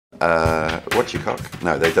What you cock?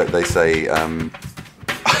 No, they don't. They say,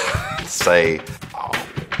 say,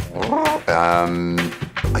 are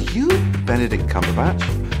you Benedict Cumberbatch?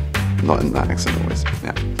 Not in that accent always,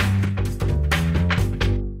 yeah.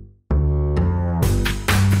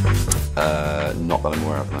 Not that I'm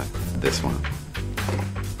aware of, no. This one.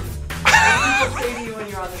 What say to you when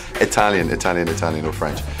you're on the street? Italian or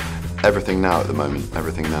French. Everything Now at the moment.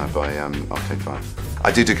 Everything Now by Arcade Fire.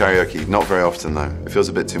 I do karaoke, not very often though. It feels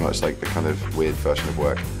a bit too much like a kind of weird version of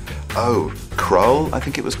work. Oh, Kroll, I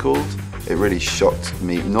think it was called. It really shocked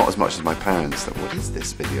me, not as much as my parents. That, what is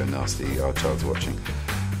this video nasty our child's watching?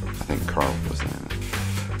 I think Kroll was the name of it.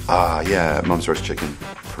 Ah, yeah, Mum's Roast Chicken.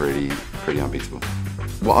 Pretty unbeatable.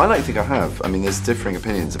 Well, I like to think I have. I mean, there's differing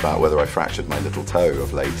opinions about whether I fractured my little toe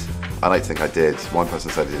of late. I like to think I did. One person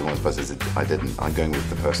said I did, one person said I didn't. I'm going with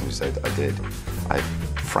the person who said I did. I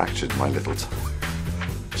fractured my little toe.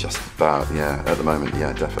 Just about, yeah, at the moment,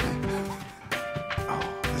 yeah, definitely. Oh,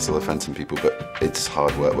 this will offend some people, but it's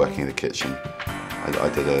hard work working in the kitchen. I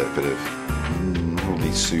did a bit of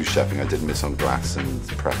probably sous chefing. I did miss on glass and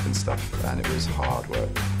prep and stuff, and it was hard work.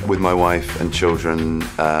 With my wife and children,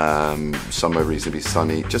 somewhere reasonably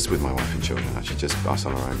sunny, just with my wife and children, actually, just us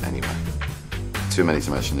on our own anyway. Too many to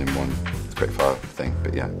mention in one quick fire thing,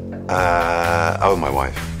 but yeah. Oh, my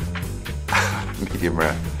wife. Medium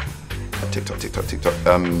rare. TikTok.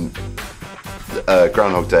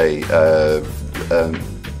 Groundhog Day.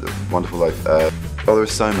 Wonderful Life. Oh, there are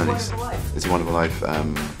so many. It's a Wonderful Life.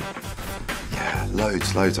 Yeah,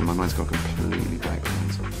 loads. And my mind's gone completely blank.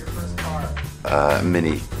 Your first car?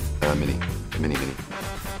 Mini.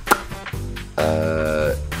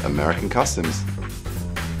 American Customs.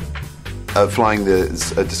 Flying a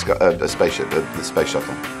spaceship, the space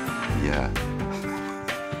shuttle. Yeah.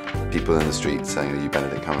 People in the street saying, "Are you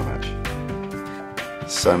Benedict Cumberbatch?"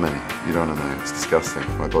 So many. You don't want to know. It's disgusting.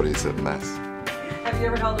 My body's a mess. Have you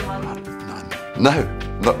ever held a mug? None. No.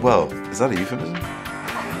 Not well. Is that a euphemism?